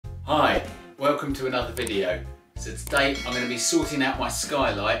Hi, welcome to another video. So today I'm going to be sorting out my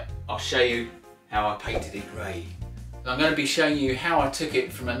skylight. I'll show you how I painted it grey. So I'm going to be showing you how I took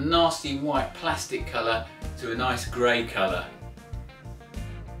it from a nasty white plastic colour to a nice grey colour.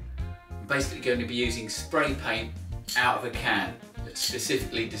 I'm basically going to be using spray paint out of a can that's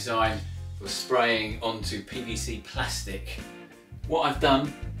specifically designed for spraying onto PVC plastic. What I've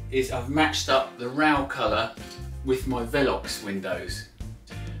done is I've matched up the RAL colour with my Velox windows.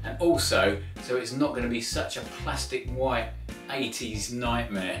 And also, so it's not going to be such a plastic white 80s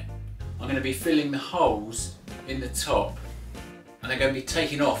nightmare, I'm going to be filling the holes in the top, and I'm going to be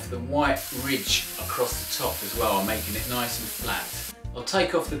taking off the white ridge across the top as well, making it nice and flat. I'll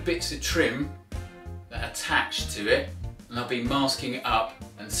take off the bits of trim that attach to it, and I'll be masking it up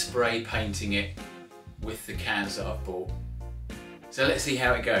and spray painting it with the cans that I've bought. So let's see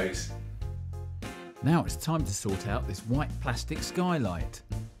how it goes. Now it's time to sort out this white plastic skylight.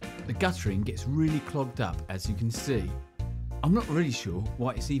 The guttering gets really clogged up, as you can see. I'm not really sure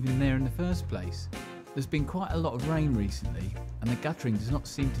why it's even there in the first place. There's been quite a lot of rain recently, and the guttering does not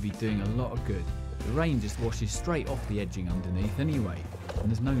seem to be doing a lot of good. The rain just washes straight off the edging underneath anyway, and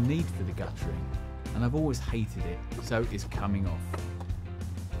there's no need for the guttering, and I've always hated it, so it's coming off.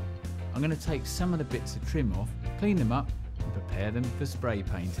 I'm going to take some of the bits of trim off, clean them up and prepare them for spray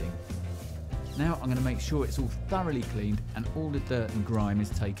painting. Now I'm going to make sure it's all thoroughly cleaned and all the dirt and grime is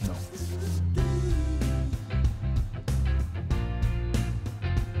taken off.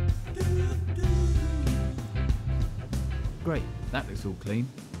 Great, that looks all clean.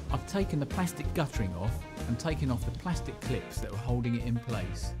 I've taken the plastic guttering off and taken off the plastic clips that were holding it in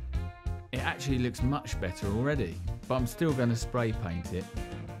place. It actually looks much better already, but I'm still going to spray paint it.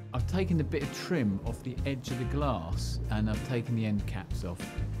 I've taken a bit of trim off the edge of the glass and I've taken the end caps off.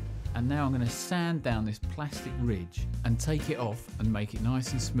 And now I'm going to sand down this plastic ridge and take it off and make it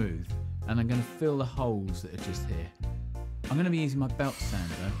nice and smooth, and I'm going to fill the holes that are just here. I'm going to be using my belt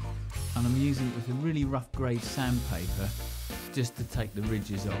sander, and I'm using it with a really rough grade sandpaper just to take the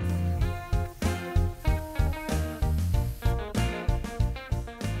ridges off.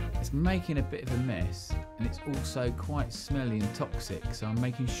 It's making a bit of a mess, and it's also quite smelly and toxic, so I'm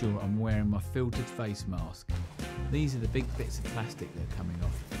making sure I'm wearing my filtered face mask. These are the big bits of plastic that are coming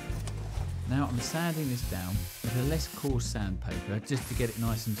off. Now I'm sanding this down with a less coarse sandpaper just to get it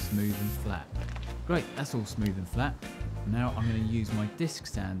nice and smooth and flat. Great, that's all smooth and flat. Now I'm going to use my disc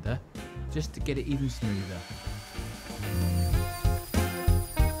sander just to get it even smoother.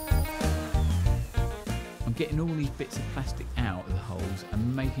 I'm getting all these bits of plastic out of the holes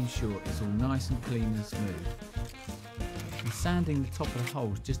and making sure it's all nice and clean and smooth. I'm sanding the top of the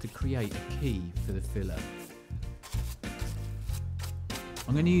holes just to create a key for the filler.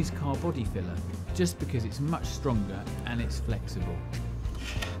 I'm going to use car body filler just because it's much stronger and it's flexible.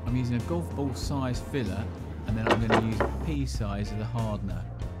 I'm using a golf ball size filler, and then I'm going to use a pea size as a hardener,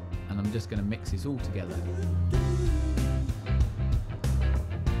 and I'm just going to mix this all together.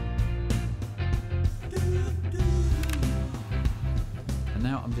 And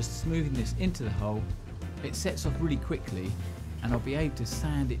now I'm just smoothing this into the hole. It sets off really quickly and I'll be able to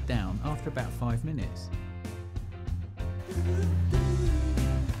sand it down after about 5 minutes.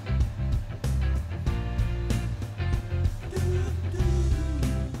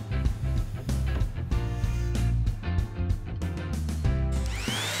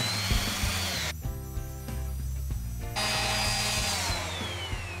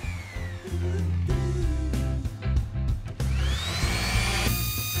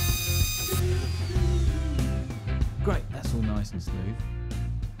 Great, that's all nice and smooth.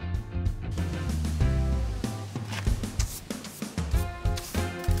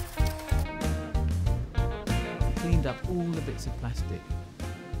 I've cleaned up all the bits of plastic.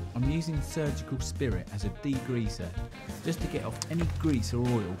 I'm using surgical spirit as a degreaser, just to get off any grease or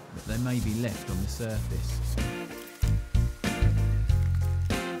oil that there may be left on the surface.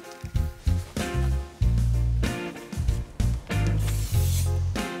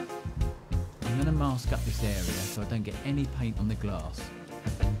 I'm going to mask up this area so I don't get any paint on the glass.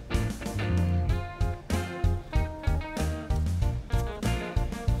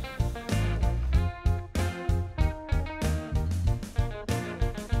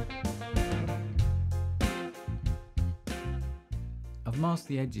 I've masked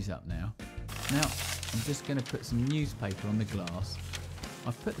the edges up now. Now I'm just going to put some newspaper on the glass.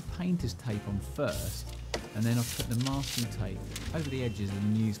 I've put the painter's tape on first, and then I've put the masking tape over the edges of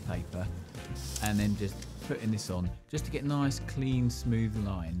the newspaper, and then just putting this on just to get nice, clean, smooth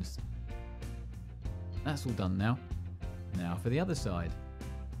lines. That's all done now. Now for the other side.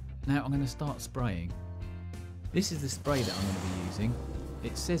 Now I'm going to start spraying. This is the spray that I'm going to be using.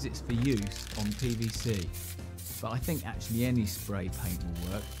 It says it's for use on PVC, but I think actually any spray paint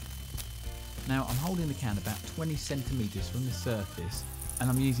will work. Now I'm holding the can about 20 centimetres from the surface, and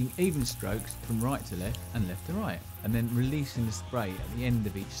I'm using even strokes from right to left and left to right, and then releasing the spray at the end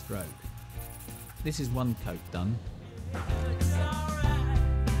of each stroke. This is one coat done.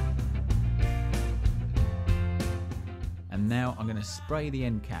 And now I'm going to spray the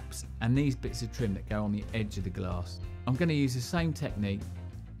end caps and these bits of trim that go on the edge of the glass. I'm going to use the same technique,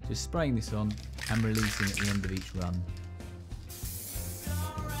 just spraying this on and releasing at the end of each run.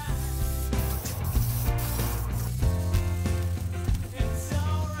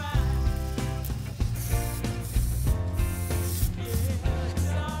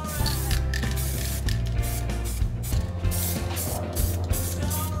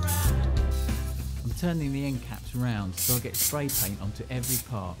 Turning the end caps round so I get spray paint onto every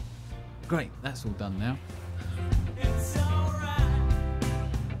part. Great, that's all done now.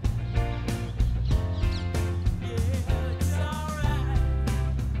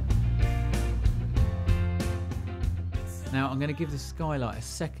 Now I'm going to give the Skylight a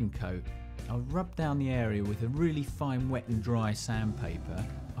second coat. I'll rub down the area with a really fine wet and dry sandpaper.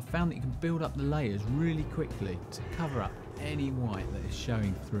 I found that you can build up the layers really quickly to cover up any white that is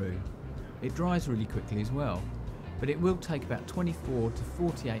showing through. It dries really quickly as well, but it will take about 24 to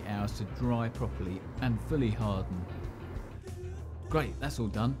 48 hours to dry properly and fully harden. Great, that's all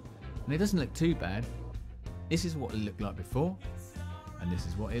done, and it doesn't look too bad. This is what it looked like before, and this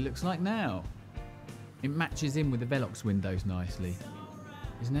is what it looks like now. It matches in with the Velox windows nicely.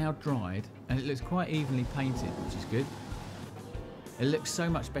 It's now dried, and it looks quite evenly painted, which is good. It looks so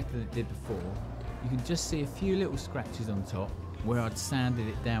much better than it did before. You can just see a few little scratches on top, where I'd sanded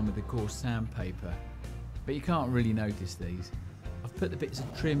it down with the coarse sandpaper, but you can't really notice these. I've put the bits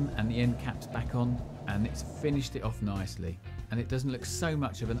of trim and the end caps back on, and it's finished it off nicely, and it doesn't look so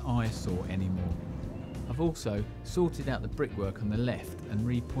much of an eyesore anymore. I've also sorted out the brickwork on the left and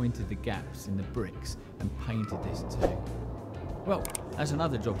repointed the gaps in the bricks and painted this too. Well, that's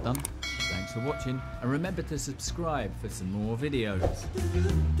another job done. Thanks for watching, and remember to subscribe for some more videos.